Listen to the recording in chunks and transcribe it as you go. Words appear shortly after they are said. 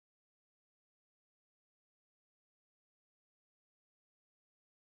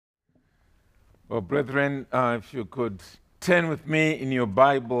Well, brethren, if you could turn with me in your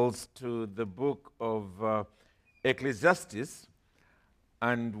Bibles to the book of Ecclesiastes,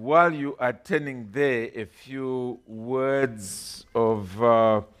 and while you are turning there, a few words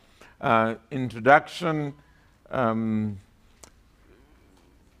of introduction.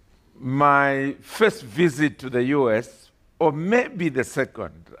 My first visit to the US, or maybe the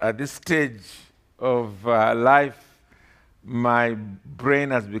second, at this stage of life, my brain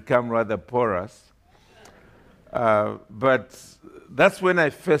has become rather porous. But that's when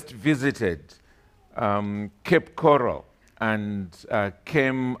I first visited Cape Coral and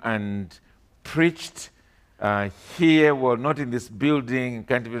came and preached here. Well, not in this building,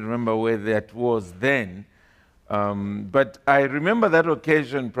 can't even remember where that was then. But I remember that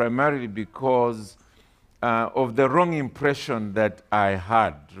occasion primarily because of the wrong impression that I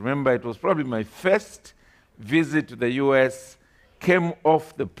had. Remember, it was probably my first visit to the US, came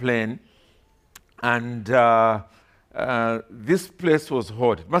off the plane, and this place was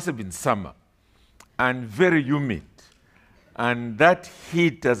hot. It must have been summer, and very humid. And that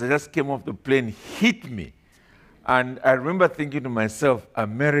heat, as I just came off the plane, hit me. And I remember thinking to myself,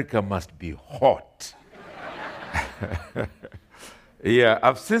 America must be hot. Yeah,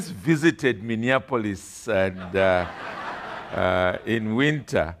 I've since visited Minneapolis and in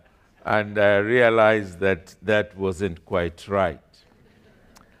winter, and I realized that that wasn't quite right.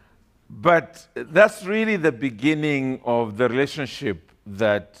 But that's really the beginning of the relationship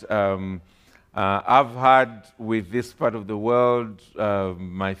that I've had with this part of the world,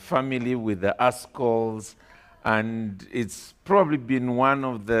 my family, with the Ascolls, and it's probably been one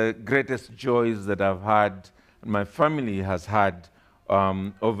of the greatest joys that I've had, and my family has had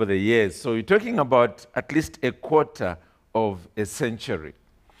over the years. So you're talking about at least a quarter of a century.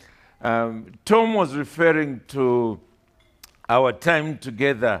 Tom was referring to our time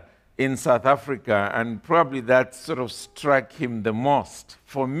together in South Africa, and probably that sort of struck him the most.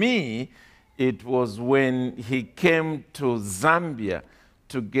 For me, it was when he came to Zambia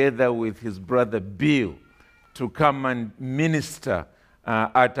together with his brother Bill to come and minister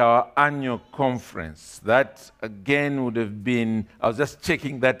at our annual conference. That again would have been, I was just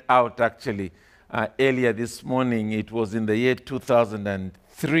checking that out actually earlier this morning. It was in the year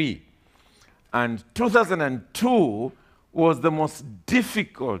 2003. And 2002 was the most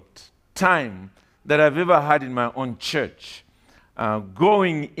difficult time that I've ever had in my own church,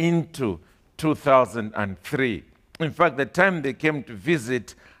 going into 2003. In fact, the time they came to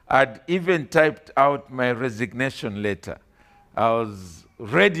visit, I'd even typed out my resignation letter. I was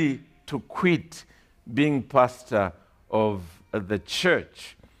ready to quit being pastor of the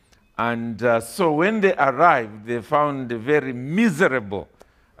church. And so when they arrived, they found a very miserable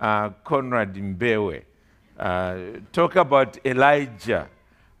Conrad Mbewe. Talk about Elijah.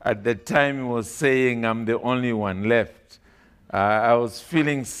 At the time he was saying, I'm the only one left. I was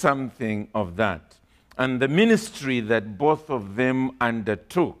feeling something of that. And the ministry that both of them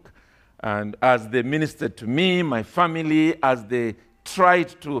undertook, and as they ministered to me, my family, as they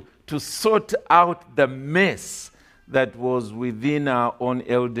tried to sort out the mess that was within our own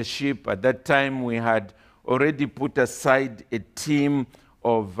eldership. At that time, we had already put aside a team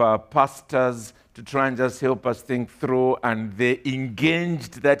of pastors to try and just help us think through, and they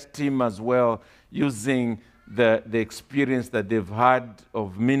engaged that team as well, using the experience that they've had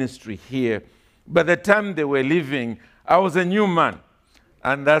of ministry here. By the time they were leaving, I was a new man,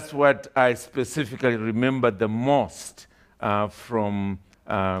 and that's what I specifically remember the most from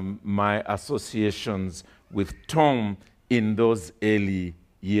my associations with Tom in those early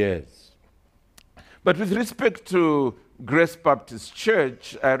years. But with respect to Grace Baptist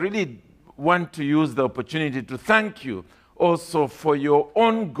Church, I really want to use the opportunity to thank you also for your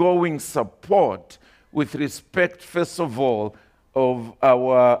ongoing support with respect, first of all, of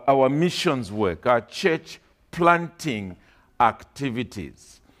our missions work, our church planting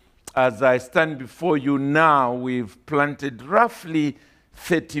activities. As I stand before you now, we've planted roughly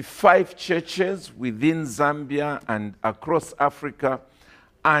 35 churches within Zambia and across Africa,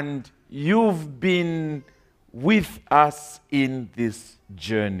 and you've been with us in this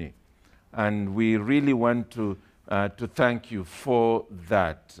journey. And we really want to thank you for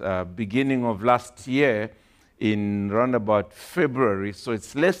that. Beginning of last year, in around about February, so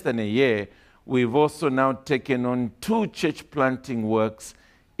it's less than a year, we've also now taken on 2 church planting works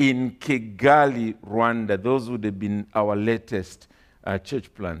in Kigali, Rwanda. Those would have been our latest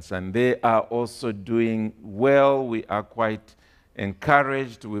church plants, and they are also doing well. We are quite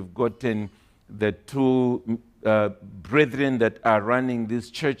encouraged. We've gotten the 2 brethren that are running these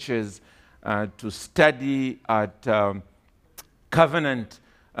churches to study at Covenant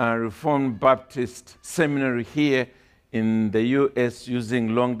Reformed Baptist Seminary here in the U.S.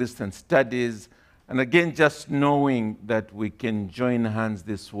 using long-distance studies. And again, just knowing that we can join hands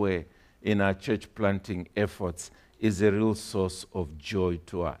this way in our church planting efforts is a real source of joy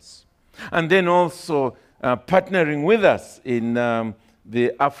to us. And then also partnering with us in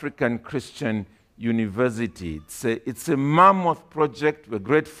the African Christian University. It's a mammoth project. We're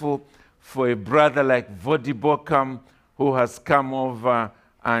grateful for a brother like Vodi Bokam who has come over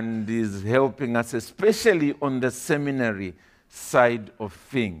and is helping us, especially on the seminary side of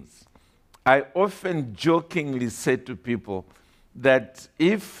things. I often jokingly say to people that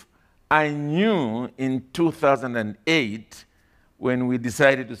if I knew in 2008, when we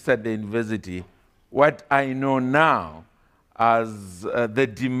decided to start the university, what I know now as the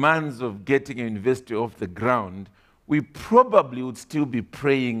demands of getting a university off the ground, we probably would still be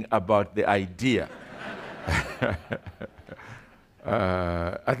praying about the idea.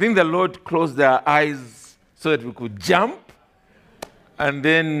 I think the Lord closed our eyes so that we could jump. And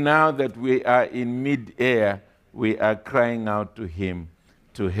then now that we are in mid-air, we are crying out to Him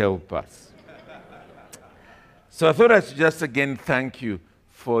to help us. So I thought I should just again thank you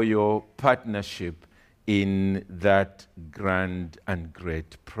for your partnership in that grand and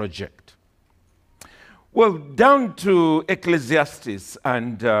great project. Well, down to Ecclesiastes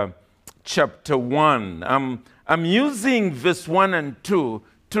and chapter 1. I'm using verse 1 and 2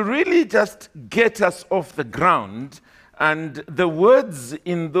 to really just get us off the ground. And the words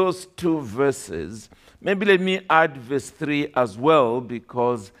in those two verses, maybe let me add verse 3 as well,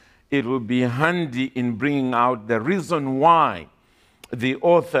 because it will be handy in bringing out the reason why the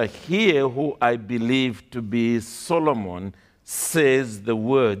author here, who I believe to be Solomon, says the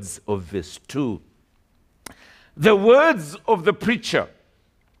words of verse 2. The words of the preacher,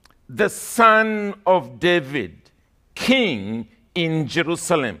 the son of David, king in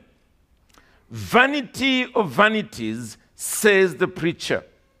Jerusalem. Vanity of vanities, says the preacher.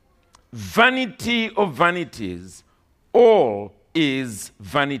 Vanity of vanities, all is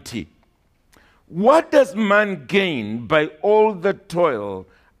vanity. What does man gain by all the toil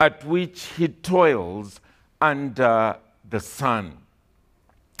at which he toils under the sun?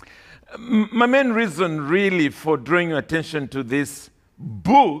 My main reason really for drawing your attention to this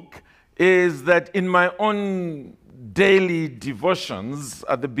book is that in my own daily devotions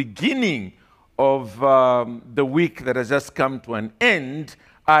at the beginning of the week that has just come to an end,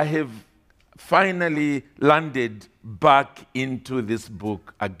 I have finally landed back into this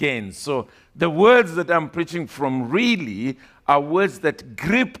book again. So the words that I'm preaching from really are words that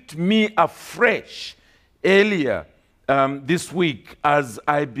gripped me afresh earlier this week as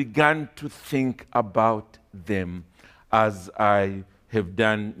I began to think about them, as I have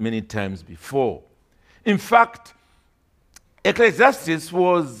done many times before. In fact, Ecclesiastes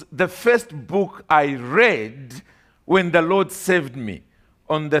was the first book I read when the Lord saved me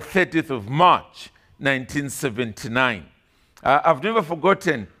on the 30th of March, 1979. I've never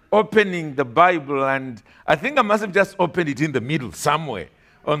forgotten opening the Bible, and I think I must have just opened it in the middle somewhere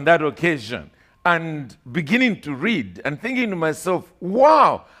on that occasion, and beginning to read and thinking to myself,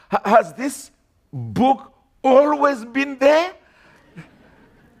 wow, has this book always been there?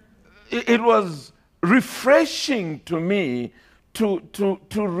 It was refreshing to me to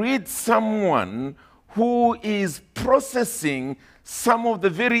read someone who is processing some of the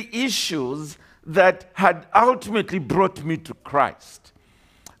very issues that had ultimately brought me to Christ.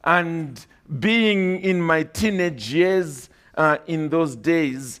 And being in my teenage years in those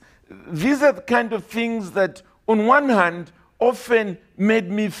days, these are the kind of things that, on one hand, often made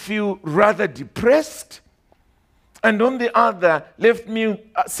me feel rather depressed, and on the other, left me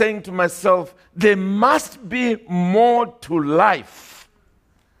saying to myself, there must be more to life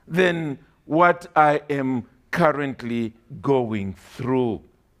than what I am currently going through.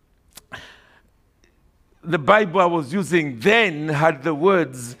 The Bible I was using then had the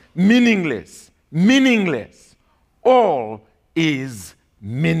words meaningless, meaningless. All is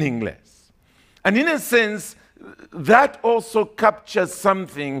meaningless. And in a sense, that also captures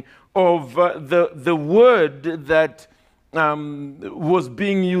something of the word that was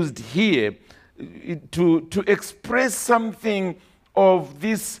being used here to express something of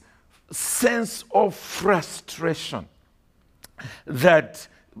this sense of frustration that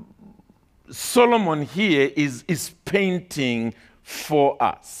Solomon here is painting for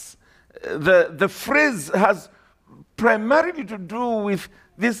us. The phrase has primarily to do with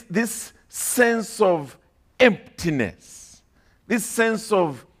this sense of emptiness, this sense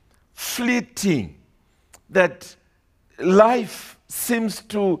of fleeting, that life seems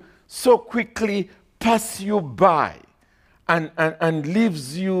to so quickly pass you by, and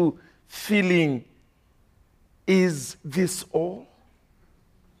leaves you feeling, is this all?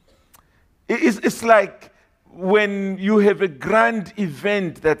 It's like when you have a grand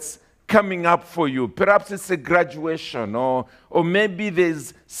event that's coming up for you. Perhaps it's a graduation, or maybe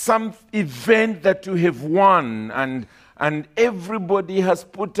there's some event that you have won, and everybody has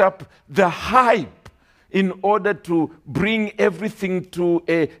put up the hype in order to bring everything to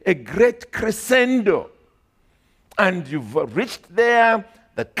a great crescendo. And you've reached there,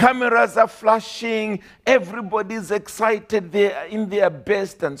 the cameras are flashing, everybody's excited, they're in their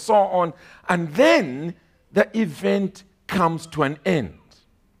best, and so on. And then the event comes to an end.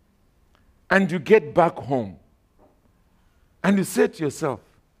 And you get back home. And you say to yourself,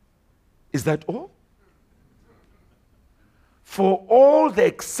 is that all? For all the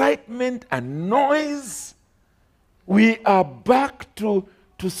excitement and noise, we are back to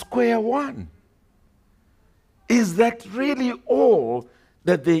square one. Is that really all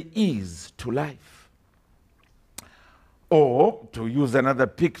that there is to life? Or, to use another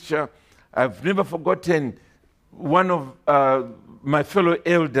picture, I've never forgotten one of my fellow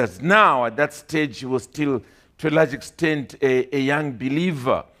elders. Now, at that stage, he was still, to a large extent, a young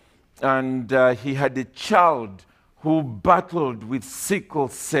believer. And he had a child who battled with sickle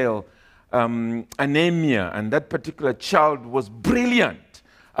cell anemia. And that particular child was brilliant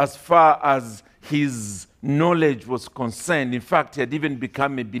as far as his knowledge was concerned. In fact, he had even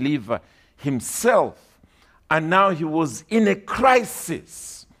become a believer himself. And now he was in a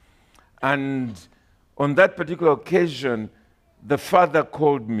crisis. And on that particular occasion, the father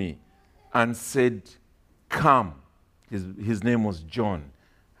called me and said, come. His name was John.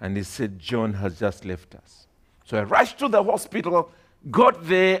 And he said, John has just left us. So I rushed to the hospital, got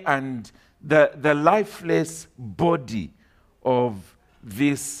there, and the lifeless body of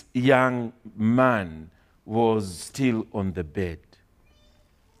this young man was still on the bed.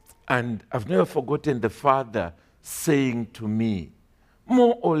 And I've never forgotten the father saying to me,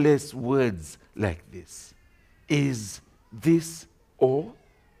 more or less words like this: is this all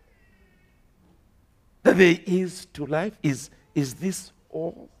that there is to life? Is this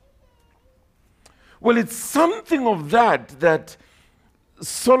all? Well, it's something of that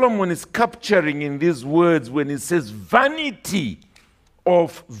Solomon is capturing in these words when he says, vanity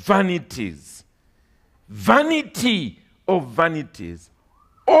of vanities. Vanity of vanities.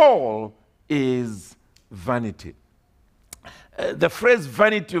 All is vanity. The phrase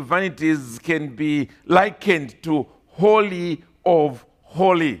vanity of vanities can be likened to holy of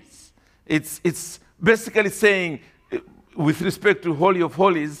holies. It's basically saying, with respect to holy of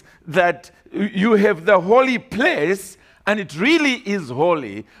holies, that you have the holy place, and it really is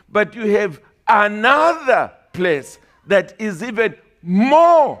holy, but you have another place that is even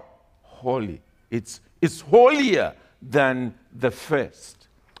more holy. It's holier than the first.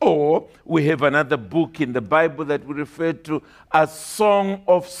 Or we have another book in the Bible that we refer to as Song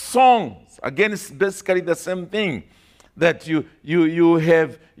of Songs. Again, it's basically the same thing. That you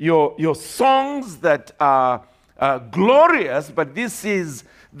have your songs that are glorious, but this is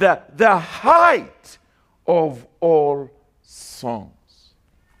the height of all songs.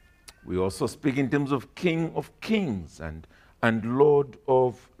 We also speak in terms of King of Kings and Lord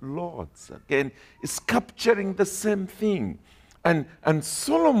of Lords. Again, it's capturing the same thing. And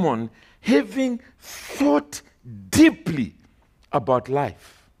Solomon, having thought deeply about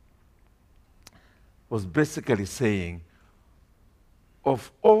life, was basically saying,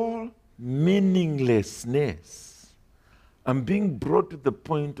 of all meaninglessness, I'm being brought to the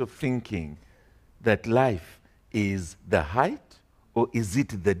point of thinking that life is the height, or is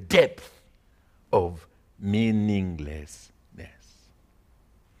it the depth of meaninglessness?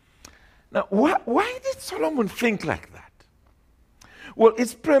 Now, why did Solomon think like that? Well,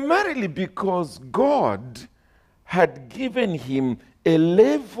 it's primarily because God had given him a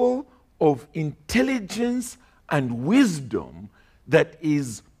level of intelligence and wisdom that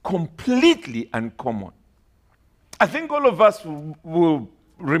is completely uncommon. I think all of us will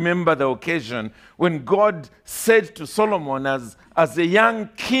remember the occasion when God said to Solomon, as a young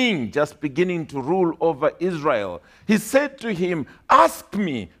king just beginning to rule over Israel, he said to him, ask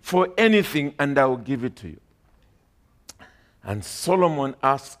me for anything and I will give it to you. And Solomon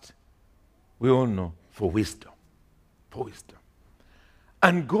asked, we all know, for wisdom. For wisdom.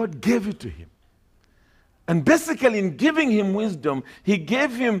 And God gave it to him. And basically, in giving him wisdom, he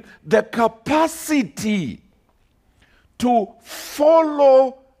gave him the capacity to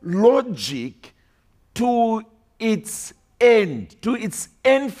follow logic to its end, to its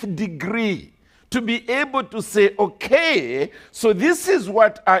nth degree, to be able to say, okay, so this is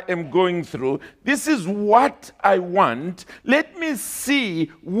what I am going through. This is what I want. Let me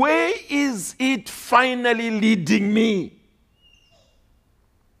see, where is it finally leading me?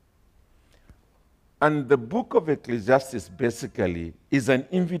 And the book of Ecclesiastes basically is an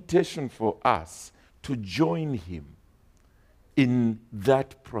invitation for us to join him in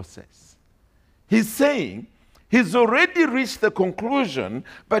that process. He's saying he's already reached the conclusion,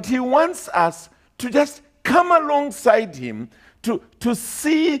 but he wants us to just come alongside him to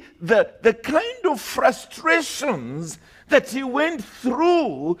see the kind of frustrations that he went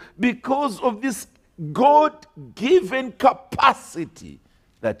through because of this God-given capacity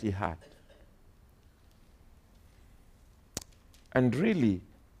that he had. And really,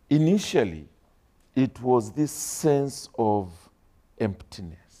 initially, it was this sense of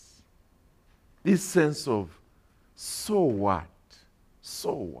emptiness. This sense of, so what?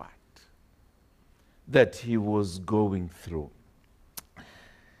 So what? That he was going through.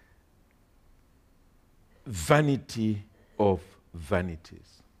 Vanity of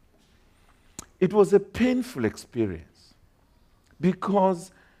vanities. It was a painful experience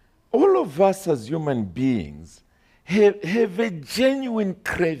because all of us as human beings have a genuine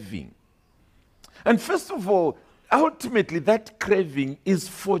craving. And first of all, ultimately that craving is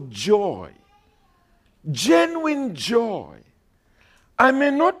for joy. Genuine joy. I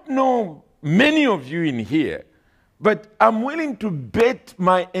may not know many of you in here, but I'm willing to bet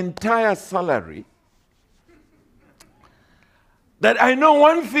my entire salary that I know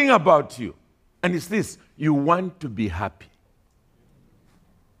one thing about you, and it's this: you want to be happy.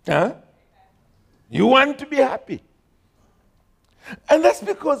 Huh? You want to be happy. And that's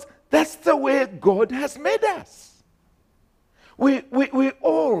because that's the way God has made us. We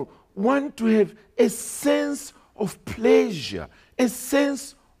all want to have a sense of pleasure, a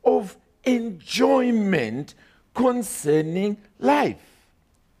sense of enjoyment concerning life.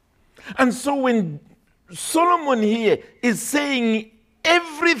 And so when Solomon here is saying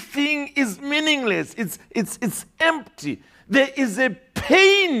everything is meaningless, it's empty, there is a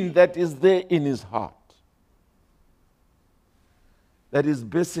pain that is there in his heart. That is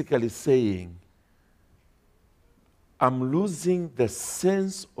basically saying, I'm losing the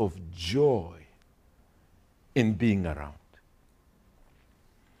sense of joy in being around.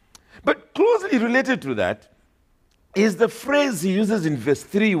 But closely related to that is the phrase he uses in verse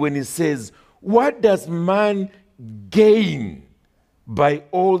 3 when he says, what does man gain by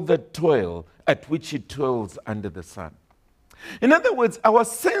all the toil at which he toils under the sun? In other words, our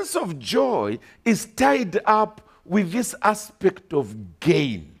sense of joy is tied up with this aspect of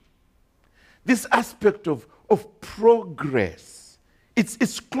gain, this aspect of progress.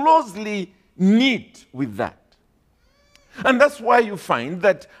 It's closely knit with that. And that's why you find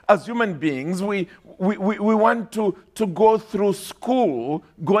that as human beings, we want to go through school,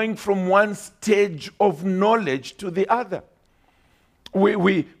 going from one stage of knowledge to the other.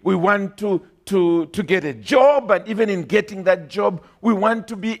 We want to get a job, and even in getting that job, we want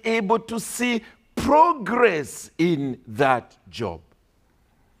to be able to see progress in that job.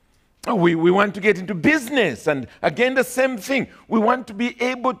 We want to get into business, and again the same thing. We want to be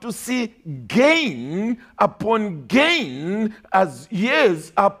able to see gain upon gain as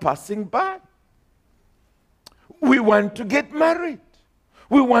years are passing by. We want to get married.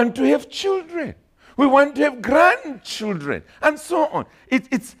 We want to have children. We want to have grandchildren, and so on.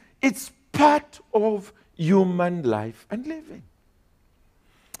 It's part of human life and living.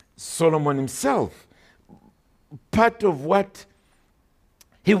 Solomon himself, part of what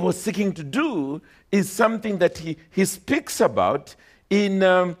he was seeking to do is something that he speaks about in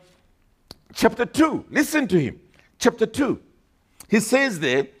chapter 2. Listen to him. Chapter 2. He says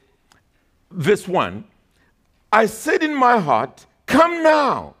there, verse 1, I said in my heart, come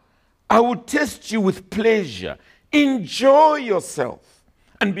now, I will test you with pleasure. Enjoy yourself.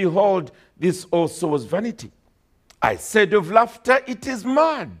 And behold, this also was vanity. I said of laughter, it is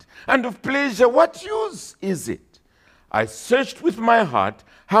mad, and of pleasure, what use is it? I searched with my heart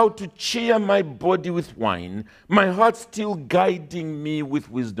how to cheer my body with wine, my heart still guiding me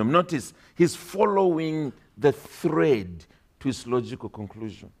with wisdom. Notice, he's following the thread to his logical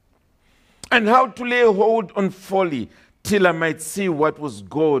conclusion. And how to lay hold on folly, till I might see what was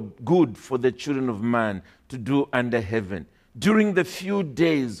good for the children of man to do under heaven, during the few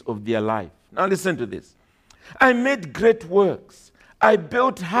days of their life. Now listen to this. I made great works. I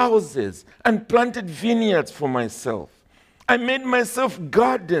built houses and planted vineyards for myself. I made myself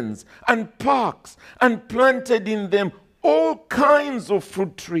gardens and parks and planted in them all kinds of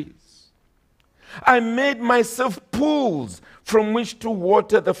fruit trees. I made myself pools from which to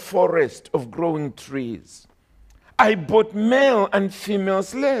water the forest of growing trees. I bought male and female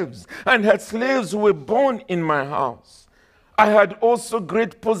slaves, and had slaves who were born in my house. I had also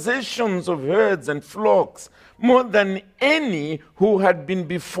great possessions of herds and flocks, more than any who had been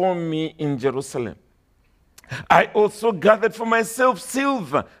before me in Jerusalem. I also gathered for myself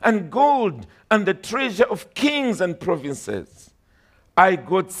silver and gold and the treasure of kings and provinces. I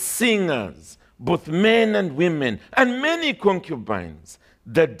got singers, both men and women, and many concubines,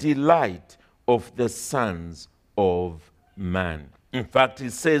 the delight of the sons of man. In fact,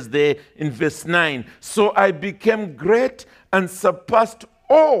 it says there in verse 9, so I became great and surpassed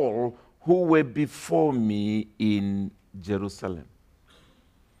all who were before me in Jerusalem.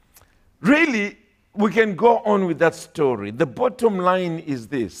 Really, we can go on with that story. The bottom line is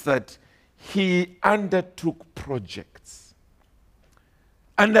this, that he undertook projects.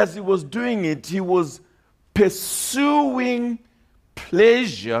 And as he was doing it, he was pursuing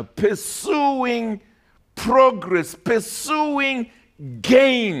pleasure, pursuing progress, pursuing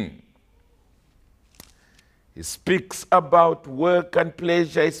gain. He speaks about work and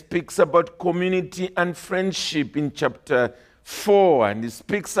pleasure. He speaks about community and friendship in chapter 4. And he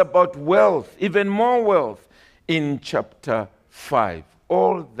speaks about wealth, even more wealth, in chapter 5.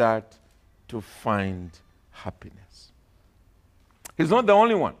 All that to find happiness. He's not the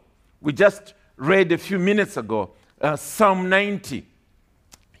only one. We just read a few minutes ago, Psalm 90.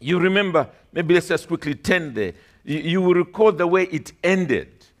 You remember, maybe let's just quickly turn there. You will recall the way it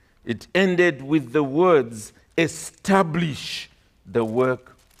ended. It ended with the words, establish the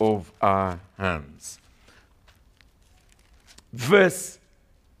work of our hands. Verse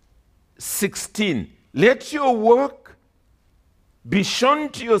 16, let your work be shown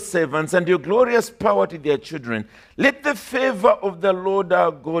to your servants and your glorious power to their children. Let the favor of the Lord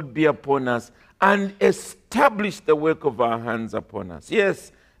our God be upon us and establish the work of our hands upon us.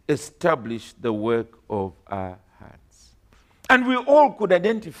 Yes, establish the work of our hands. And we all could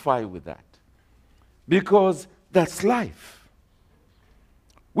identify with that because that's life.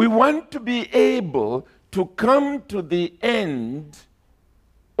 We want to be able to come to the end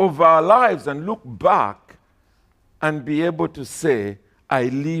of our lives and look back and be able to say, I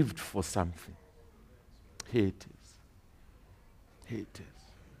lived for something. Here it is. Here it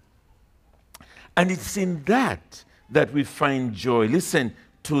is. And it's in that we find joy. Listen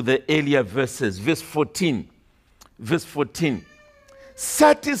to the earlier verses. Verse 14. Verse 14.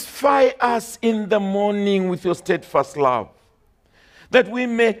 Satisfy us in the morning with your steadfast love, that we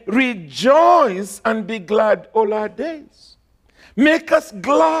may rejoice and be glad all our days. Make us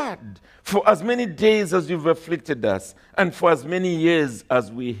glad for as many days as you've afflicted us, and for as many years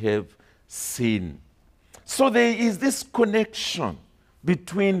as we have seen. So there is this connection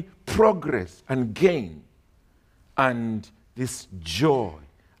between progress and gain and this joy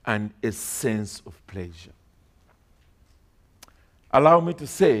and a sense of pleasure. Allow me to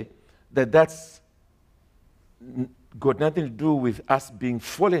say that that's got nothing to do with us being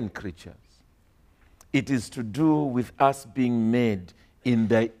fallen creatures. It is to do with us being made in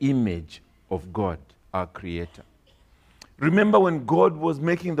the image of God, our Creator. Remember when God was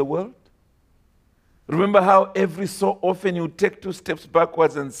making the world? Remember how every so often you take 2 steps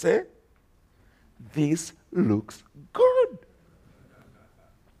backwards and say, this looks good.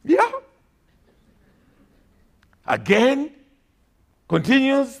 Yeah. Again,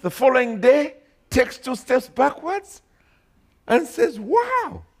 continues the following day, takes 2 steps backwards and says,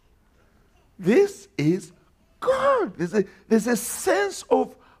 wow, this is good. There's a sense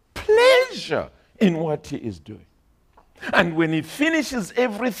of pleasure in what he is doing. And when he finishes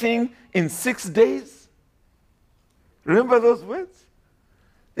everything in 6 days, remember those words?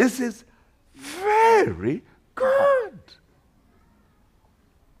 This is very good.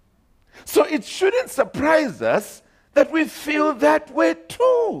 So it shouldn't surprise us that we feel that way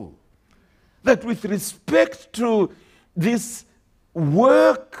too. That with respect to this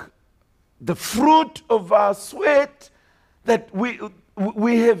work, the fruit of our sweat, that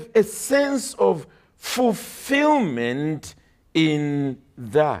we have a sense of fulfillment in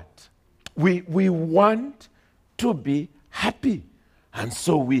that. We want to be happy. And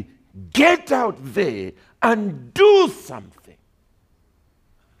so we get out there and do something.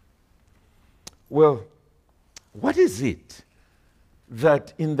 Well, what is it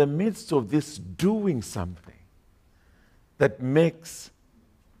that in the midst of this doing something that makes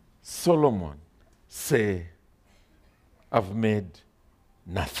Solomon say, I've made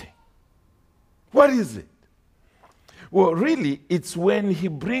nothing? What is it? Well, really, it's when he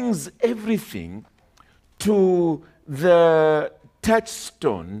brings everything to the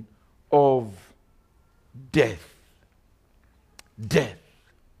touchstone of death. Death.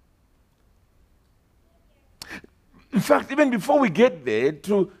 In fact, even before we get there,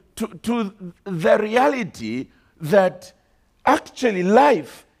 to the reality that actually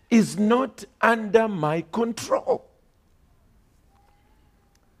life is not under my control.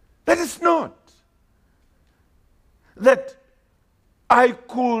 That is not. That I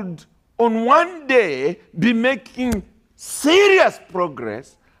could on one day be making serious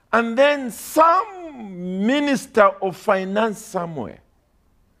progress, and then some minister of finance somewhere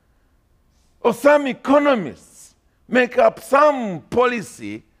or some economists make up some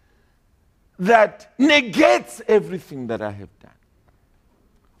policy that negates everything that I have done.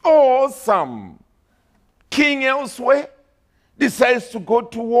 Or some king elsewhere decides to go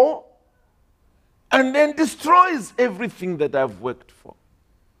to war and then destroys everything that I've worked for.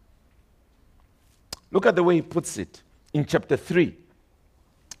 Look at the way he puts it in chapter 3.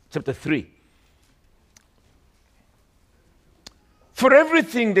 Chapter 3. For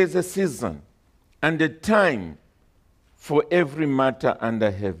everything there's a season and a time for every matter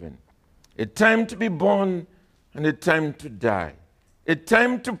under heaven. A time to be born and a time to die. A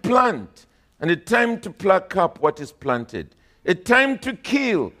time to plant and a time to pluck up what is planted. A time to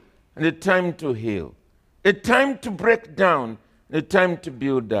kill and a time to heal. A time to break down and a time to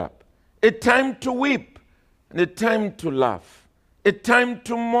build up. A time to weep and a time to laugh. A time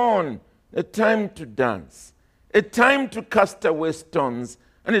to mourn, a time to dance. A time to cast away stones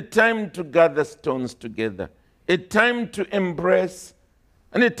and a time to gather stones together. A time to embrace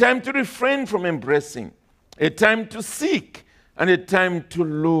and a time to refrain from embracing. A time to seek and a time to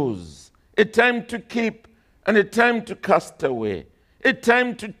lose. A time to keep and a time to cast away. A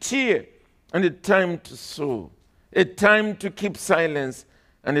time to tear and a time to sow. A time to keep silence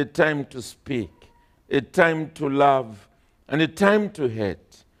and a time to speak. A time to love and a time to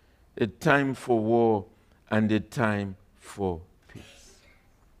hate. A time for war and a time for peace.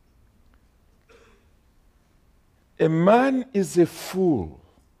 A man is a fool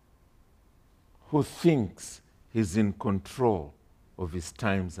who thinks he's in control of his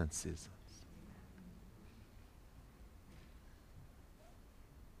times and seasons.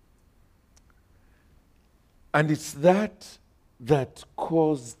 And it's that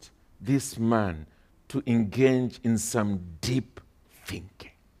caused this man to engage in some deep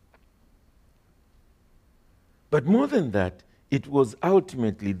thinking. But more than that, it was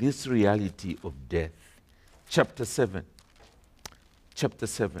ultimately this reality of death. Chapter 7. Chapter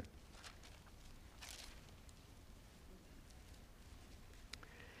 7.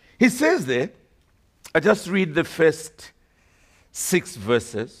 He says there, I just read the first 6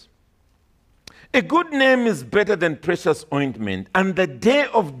 verses. A good name is better than precious ointment, and the day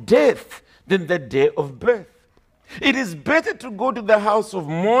of death than the day of birth. It is better to go to the house of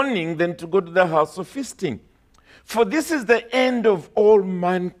mourning than to go to the house of feasting. For this is the end of all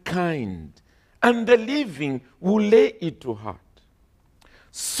mankind, and the living will lay it to heart.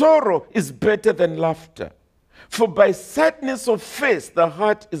 Sorrow is better than laughter, for by sadness of face the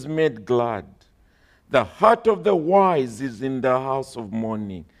heart is made glad. The heart of the wise is in the house of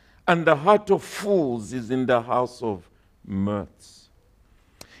mourning, and the heart of fools is in the house of mirths.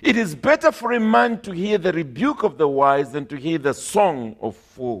 It is better for a man to hear the rebuke of the wise than to hear the song of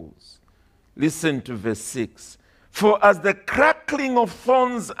fools. Listen to verse 6. For as the crackling of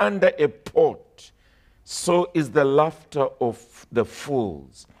thorns under a pot, so is the laughter of the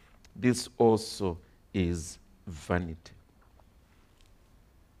fools. This also is vanity.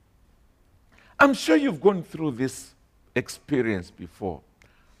 I'm sure you've gone through this experience before.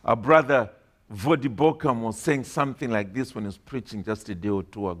 Our brother Vodibokam was saying something like this when he was preaching just a day or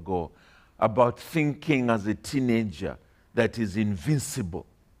two ago about thinking as a teenager that is invincible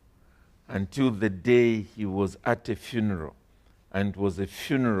until the day he was at a funeral, and it was a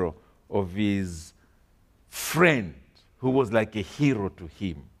funeral of his friend who was like a hero to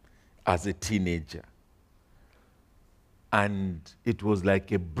him as a teenager. And it was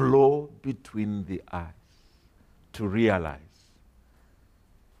like a blow between the eyes to realize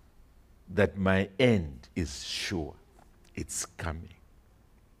that my end is sure. It's coming.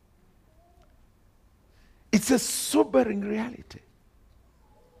 It's a sobering reality.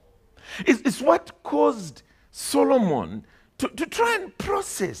 It's what caused Solomon to try and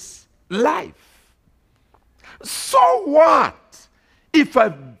process life. So what if I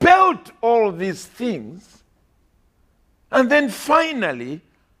built all these things and then finally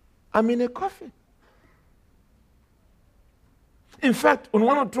I'm in a coffin? In fact, on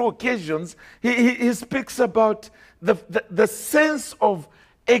 1 or 2 occasions, he speaks about the sense of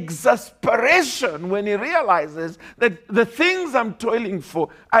exasperation when he realizes that the things I'm toiling for,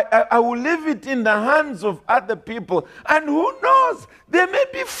 I will leave it in the hands of other people. And who knows, they may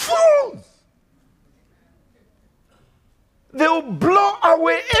be fools. They'll blow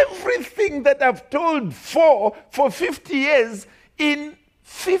away everything that I've toiled for 50 years in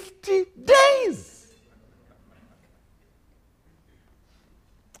 50 days.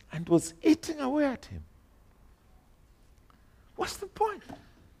 And was eating away at him. What's the point?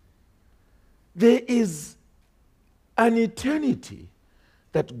 There is an eternity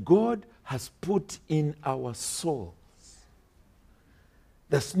that God has put in our souls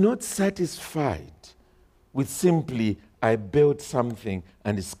that's not satisfied with simply, I built something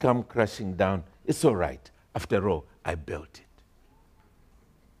and it's come crashing down. It's all right. After all, I built it.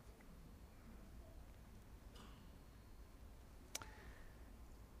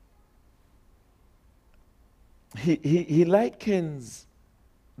 He likens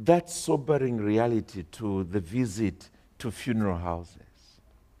that sobering reality to the visit to funeral houses,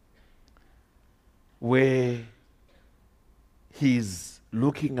 where he's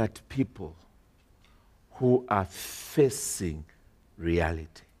looking at people who are facing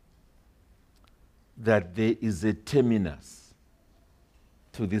reality, that there is a terminus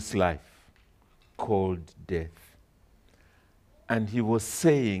to this life called death. And he was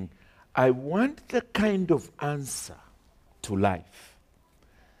saying, I want the kind of answer to life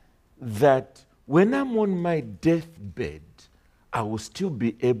that when I'm on my deathbed, I will still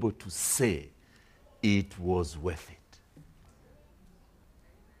be able to say it was worth it.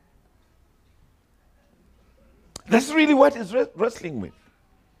 That's really what he's wrestling with.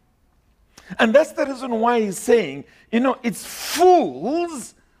 And that's the reason why he's saying, it's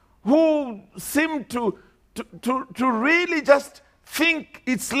fools who seem to really just think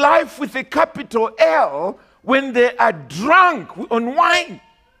it's life with a capital L when they are drunk on wine.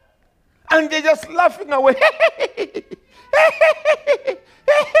 And they're just laughing away.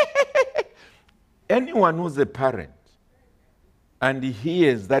 Anyone who's a parent and he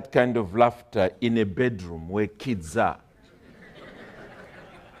hears that kind of laughter in a bedroom where kids are,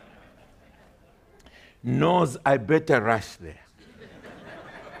 knows I better rush there.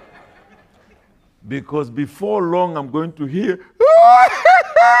 Because before long I'm going to hear,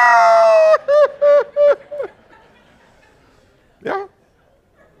 yeah.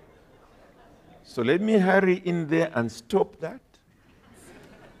 So let me hurry in there and stop that.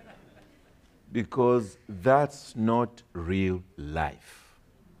 Because that's not real life.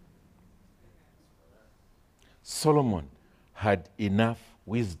 Solomon had enough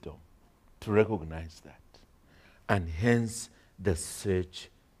wisdom to recognize that. And hence the search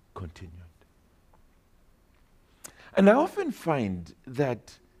continued. And I often find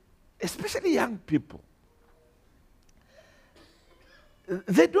that, especially young people,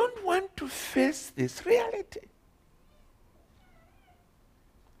 they don't want to face this reality.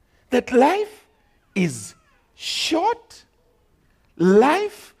 That life is short,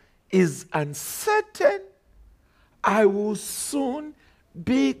 life is uncertain, I will soon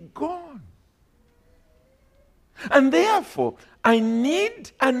be gone. And therefore, I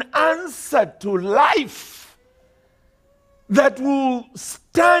need an answer to life that will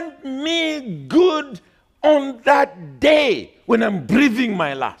stand me good on that day when I'm breathing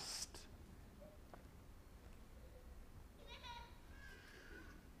my last.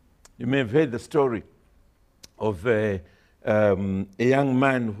 You may have heard the story of a young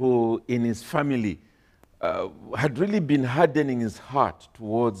man who in his family had really been hardening his heart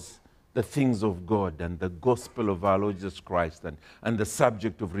towards the things of God and the gospel of our Lord Jesus Christ and the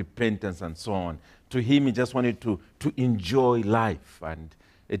subject of repentance and so on. To him, he just wanted to enjoy life. And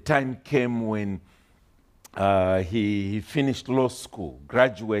a time came when he finished law school,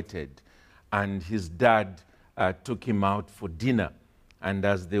 graduated, and his dad took him out for dinner. And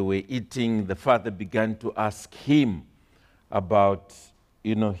as they were eating, the father began to ask him about,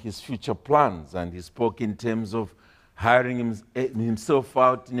 his future plans. And he spoke in terms of hiring himself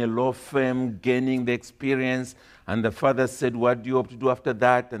out in a law firm, gaining the experience. And the father said, what do you hope to do after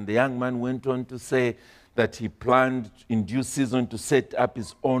that? And the young man went on to say that he planned in due season to set up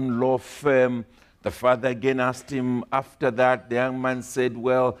his own law firm. The father again asked him after that. The young man said,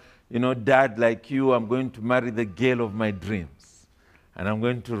 well, Dad, like you, I'm going to marry the girl of my dreams. And I'm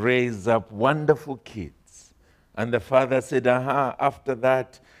going to raise up wonderful kids. And the father said, after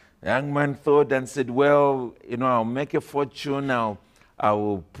that, the young man thought and said, well, I'll make a fortune. I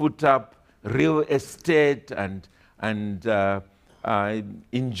will put up real estate and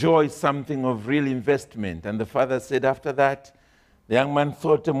enjoy something of real investment. And the father said, after that, the young man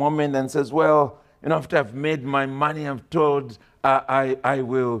thought a moment and says, well, after I've made my money, I'm told I'll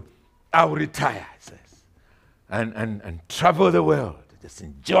retire, he says, and travel the world, just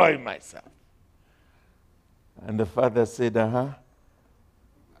enjoy myself. And the father said,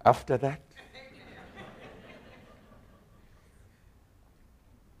 after that?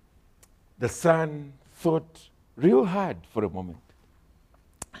 The son thought real hard for a moment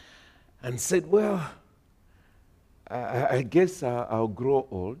and said, well, I guess I'll grow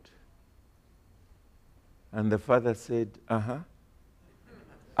old. And the father said,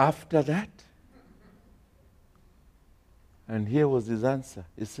 after that? And here was his answer.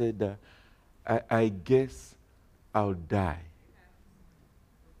 He said, I guess I'll die.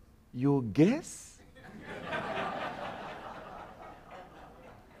 You guess?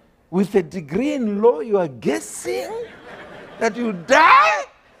 With a degree in law, you are guessing that you die?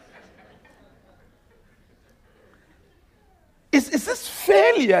 It's this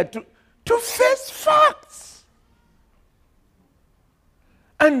failure to face facts.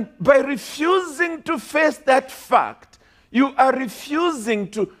 And by refusing to face that fact, you are refusing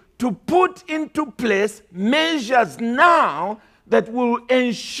to put into place measures now that will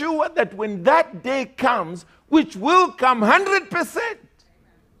ensure that when that day comes, which will come 100%,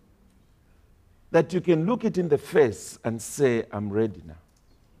 that you can look it in the face and say, I'm ready now.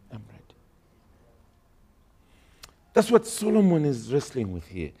 I'm ready. That's what Solomon is wrestling with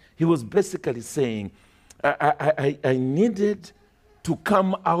here. He was basically saying, I needed to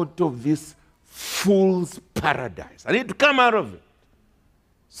come out of this fool's paradise. I need to come out of it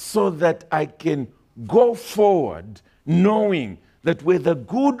so that I can go forward knowing that whether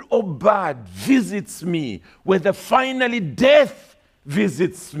good or bad visits me, whether finally death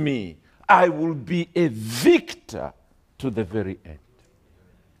visits me, I will be a victor to the very end.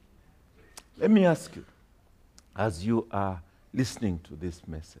 Let me ask you, as you are listening to this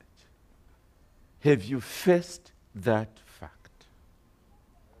message, have you faced that fact?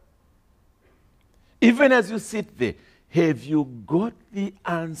 Even as you sit there, have you got the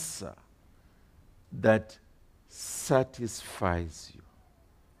answer that satisfies you?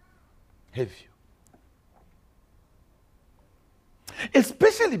 Have you?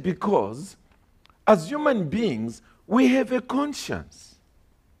 Especially because, as human beings, we have a conscience.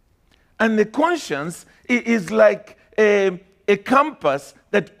 And the conscience is like a compass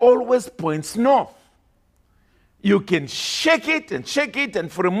that always points north. You can shake it,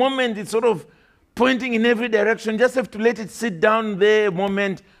 and for a moment it's sort of pointing in every direction. Just have to let it sit down there a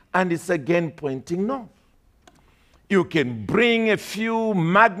moment, and it's again pointing north. You can bring a few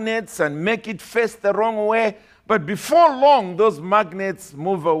magnets and make it face the wrong way, but before long, those magnets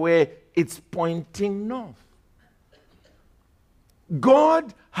move away. It's pointing north.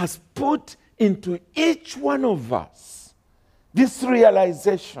 God has put into each one of us this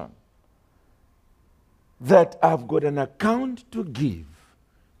realization that I've got an account to give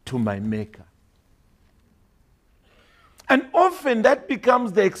to my Maker. And often that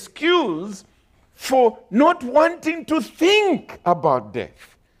becomes the excuse for not wanting to think about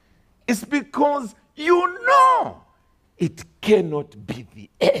death. It's because you know it cannot be the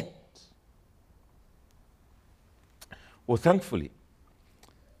end. Well, thankfully,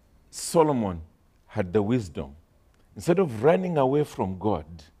 Solomon had the wisdom. Instead of running away from God,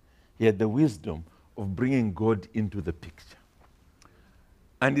 he had the wisdom of bringing God into the picture.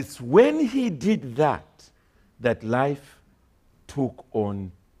 And it's when he did that that life took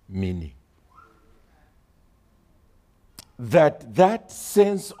on meaning. That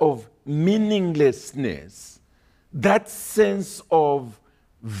sense of meaninglessness, that sense of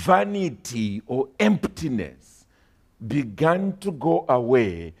vanity or emptiness began to go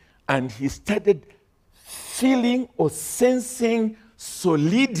away, and he started feeling or sensing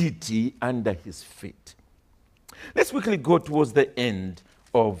solidity under his feet. Let's quickly go towards the end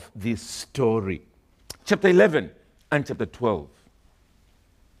of this story. Chapter 11 and chapter 12.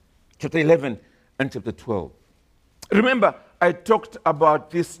 Chapter 11 and chapter 12. Remember, I talked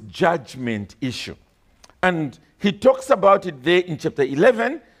about this judgment issue. And he talks about it there in chapter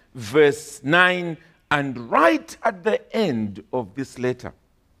 11, verse 9, and right at the end of this letter,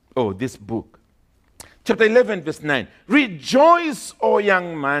 or this book. Chapter 11, verse 9. Rejoice, O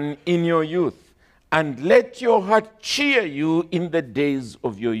young man, in your youth, and let your heart cheer you in the days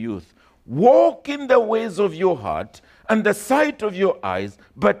of your youth. Walk in the ways of your heart and the sight of your eyes,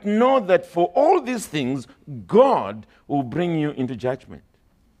 but know that for all these things, God will bring you into judgment.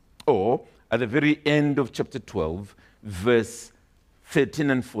 Or, at the very end of chapter 12, verse 13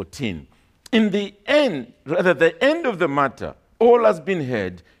 and 14. In the end, rather the end of the matter, all has been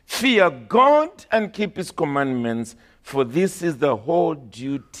heard. Fear God and keep his commandments, for this is the whole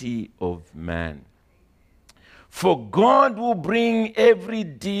duty of man. For God will bring every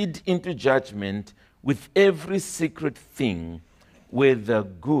deed into judgment with every secret thing, whether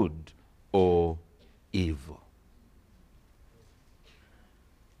good or evil.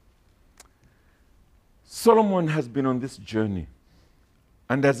 Solomon has been on this journey,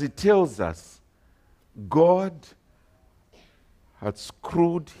 and as he tells us, God had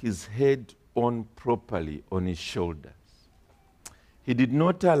screwed his head on properly on his shoulders. He did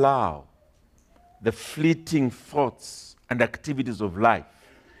not allow the fleeting thoughts and activities of life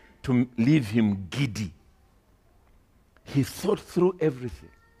to leave him giddy. He thought through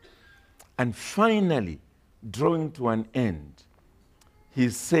everything. And finally, drawing to an end,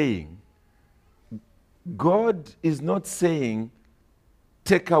 he's saying, God is not saying,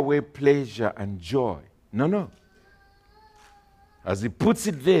 take away pleasure and joy. No, no. As he puts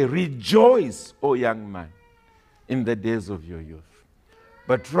it there, rejoice, O young man, in the days of your youth.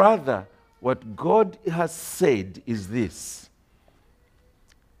 But rather, what God has said is this: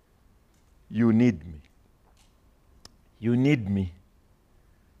 you need me. You need me.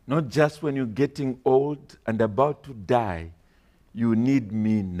 Not just when you're getting old and about to die, you need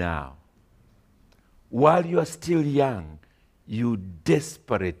me now. While you are still young, you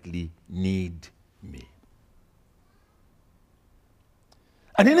desperately need me.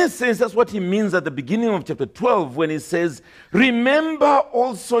 And in a sense, that's what he means at the beginning of chapter 12 when he says, remember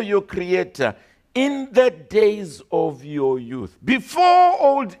also your Creator in the days of your youth. Before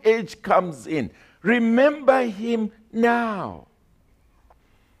old age comes in, remember him now.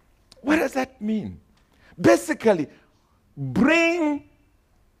 What does that mean? Basically, bring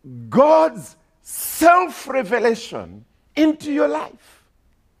God's self-revelation into your life.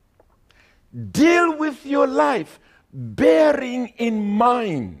 Deal with your life bearing in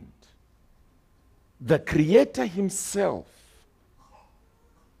mind the Creator himself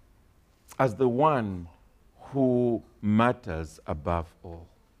as the one who matters above all.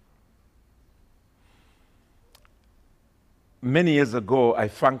 Many years ago, I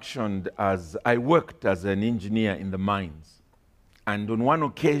worked as an engineer in the mines. And on one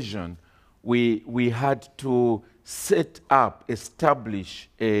occasion, we had to establish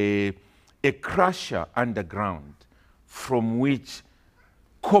a crusher underground from which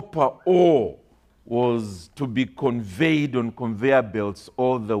copper ore was to be conveyed on conveyor belts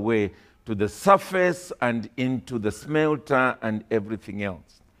all the way to the surface and into the smelter and everything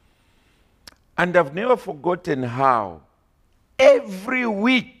else. And I've never forgotten how every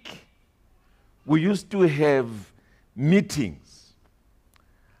week we used to have meetings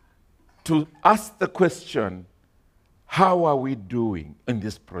to ask the question, how are we doing in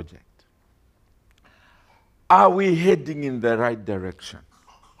this project? Are we heading in the right direction?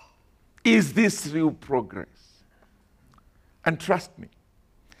 Is this real progress? And trust me,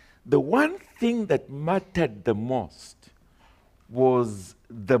 the one thing that mattered the most was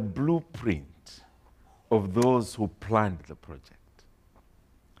the blueprint of those who planned the project.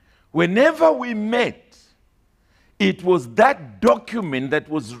 Whenever we met, it was that document that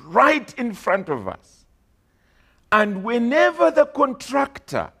was right in front of us. And whenever the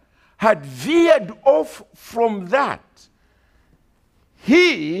contractor had veered off from that,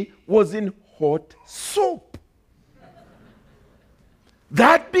 he was in hot soup.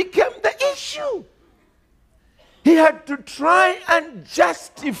 That became the issue. He had to try and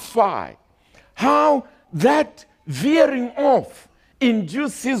justify how that veering off in due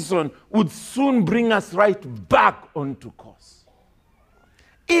season would soon bring us right back onto course.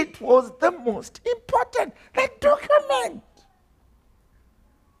 It was the most important, that document.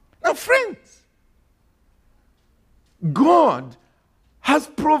 Now, friends, God has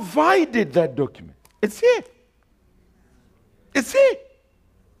provided that document. It's here. It's here.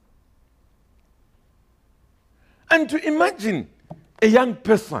 And to imagine a young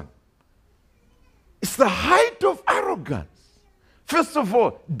person, it's the height of arrogance. First of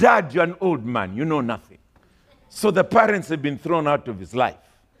all, Dad, you're an old man, you know nothing. So the parents have been thrown out of his life.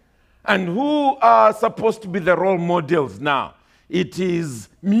 And who are supposed to be the role models now? It is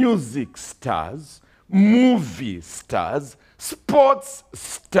music stars, movie stars, sports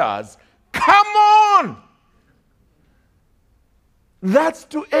stars. Come on! That's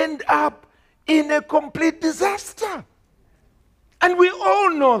to end up in a complete disaster. And we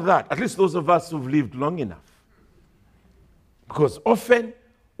all know that, at least those of us who've lived long enough. Because often,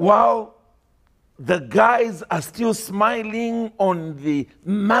 while the guys are still smiling on the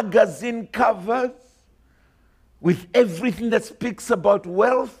magazine covers, with everything that speaks about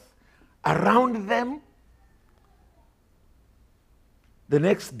wealth around them, the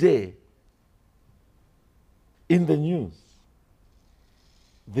next day, in the news,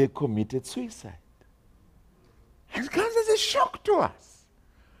 they committed suicide. And it comes as a shock to us.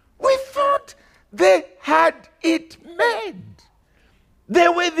 We thought they had it made. They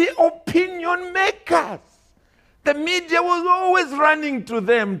were the opinion makers. The media was always running to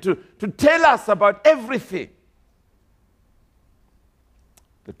them to tell us about everything.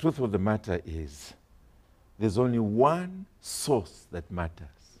 The truth of the matter is, there's only one source that matters.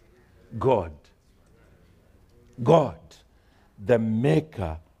 God. God, the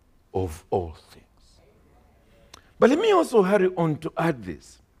maker of all things. But let me also hurry on to add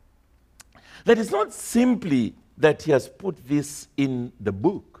this. That it's not simply that he has put this in the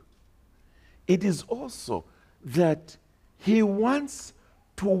book. It is also that he wants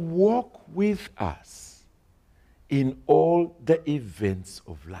to walk with us in all the events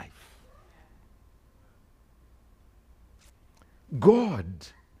of life. God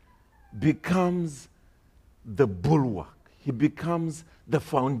becomes the bulwark. He becomes the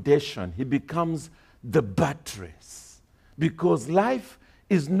foundation. He becomes the buttress. Because life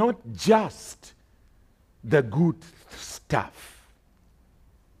is not just the good stuff.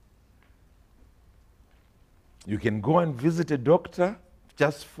 You can go and visit a doctor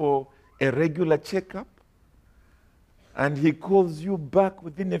just for a regular checkup, and he calls you back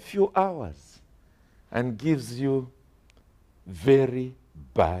within a few hours and gives you very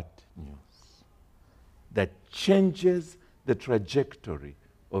bad news that changes the trajectory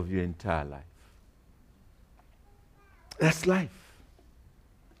of your entire life. That's life.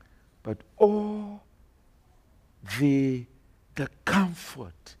 But all the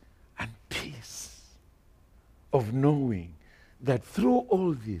comfort and peace of knowing that through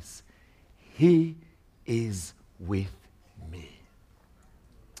all this, he is with me.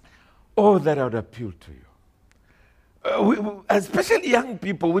 Oh, that I would appeal to you. Especially young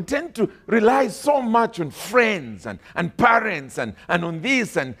people, we tend to rely so much on friends and parents and on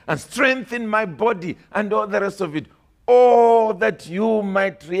this and strengthen my body and all the rest of it. Oh, that you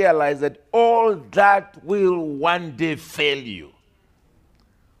might realize that all that will one day fail you.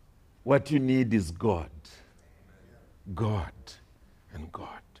 What you need is God. God and God.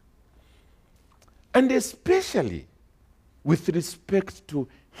 And especially with respect to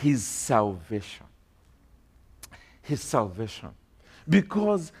his salvation. His salvation.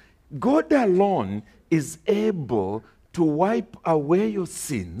 Because God alone is able to wipe away your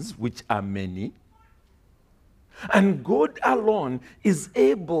sins, which are many. And God alone is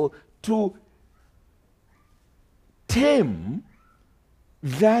able to tame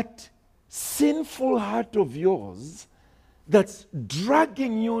that sinful heart of yours that's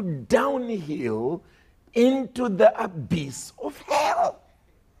dragging you downhill into the abyss of hell.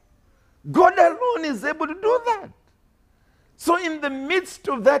 God alone is able to do that. So in the midst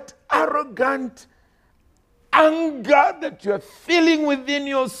of that arrogant anger that you're feeling within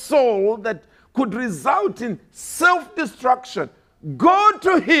your soul that could result in self-destruction, go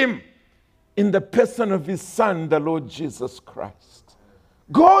to him in the person of his Son, the Lord Jesus Christ.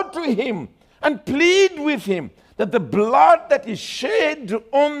 Go to him and plead with him that the blood that is shed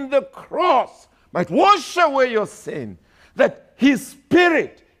on the cross might wash away your sin, that his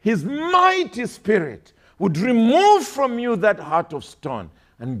Spirit, his mighty Spirit, would remove from you that heart of stone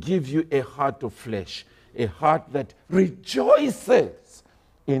and give you a heart of flesh, a heart that rejoices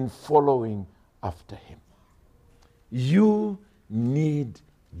in following after him. You need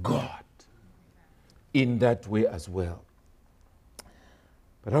God in that way as well.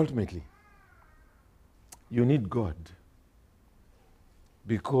 But ultimately, you need God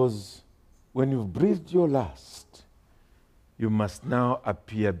because when you've breathed your last, you must now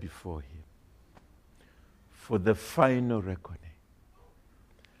appear before him for the final reckoning.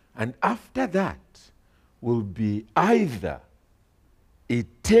 And after that will be either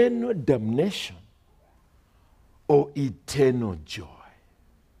eternal damnation or eternal joy.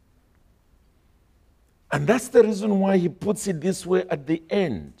 And that's the reason why he puts it this way at the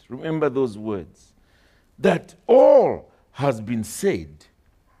end. Remember those words. That all has been said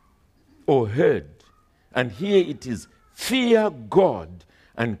or heard. And here it is, fear God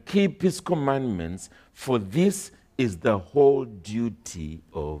and keep his commandments, for this is the whole duty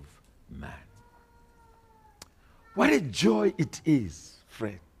of man. What a joy it is,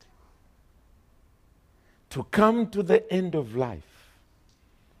 friend, to come to the end of life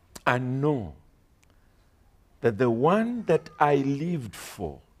and know that the one that I lived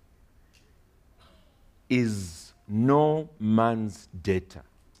for is no man's debtor.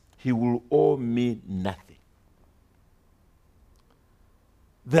 He will owe me nothing.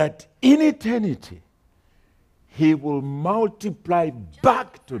 That in eternity, he will multiply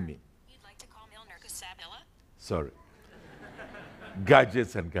back to me. You'd like to call Milner Casabella? Sorry.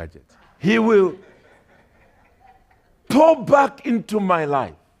 Gadgets and gadgets. He will pour back into my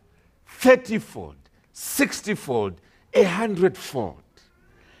life 30-fold, 60-fold, 100-fold.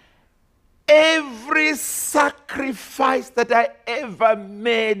 Every sacrifice that I ever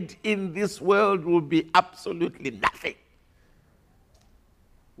made in this world will be absolutely nothing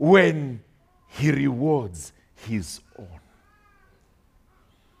when he rewards his own.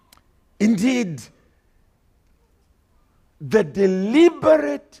 Indeed, the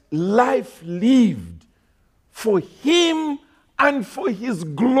deliberate life lived for him and for his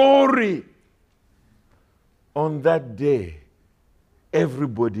glory, on that day,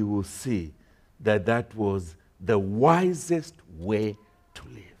 everybody will see that that was the wisest way to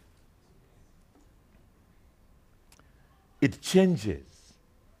live. It changes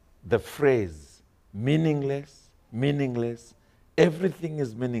the phrase meaningless, meaningless, everything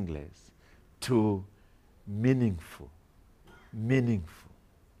is meaningless, to meaningful, meaningful.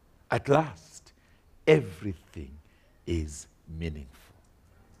 At last, everything is meaningful.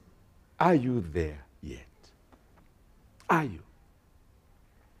 Are you there yet? Are you?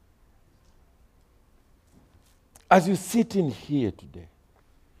 As you sit in here today,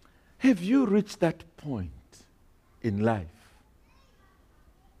 have you reached that point in life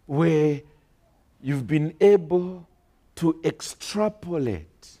where you've been able to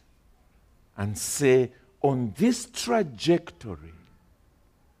extrapolate and say, on this trajectory,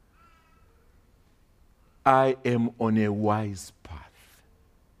 I am on a wise path?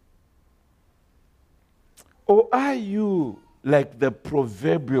 Or are you like the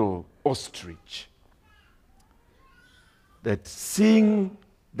proverbial ostrich that seeing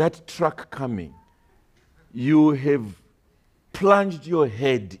that truck coming, you have plunged your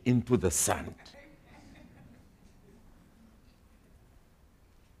head into the sand?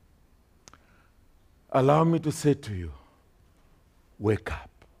 Allow me to say to you, wake up.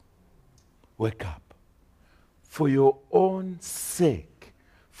 Wake up. For your own sake,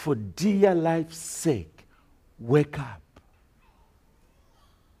 for dear life's sake, wake up.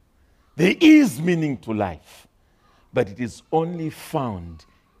 There is meaning to life, but it is only found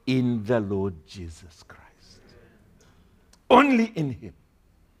in the Lord Jesus Christ. Only in him.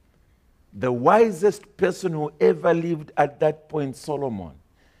 The wisest person who ever lived at that point, Solomon.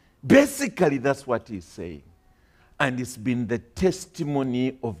 Basically, that's what he's saying. And it's been the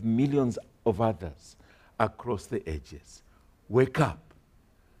testimony of millions of others across the ages. Wake up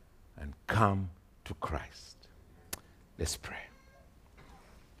and come to Christ. Let's pray.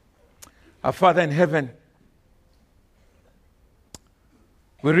 Our Father in heaven,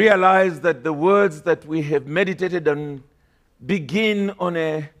 we realize that the words that we have meditated on begin on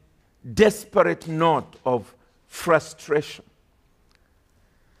a desperate note of frustration.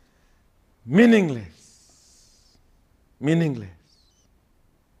 Meaningless. Meaningless.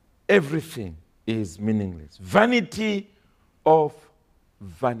 Everything is meaningless. Vanity of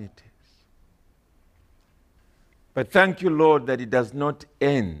vanities. But thank you, Lord, that it does not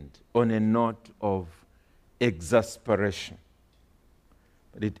end on a note of exasperation.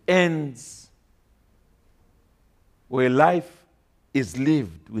 But it ends where life is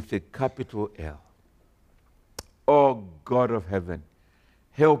lived with a capital L. Oh, God of heaven,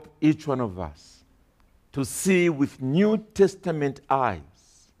 help each one of us to see with New Testament eyes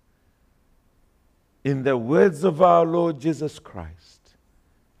in the words of our Lord Jesus Christ,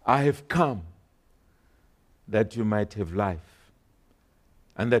 I have come that you might have life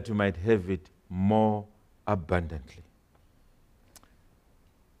and that you might have it more abundantly.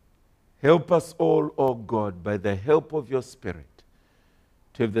 Help us all, O God, by the help of your Spirit,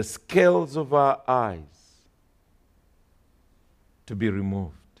 to have the scales of our eyes to be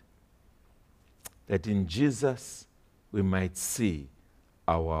removed, that in Jesus we might see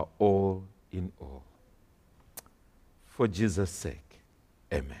our all in all. For Jesus' sake,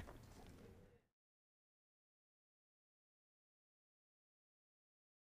 amen.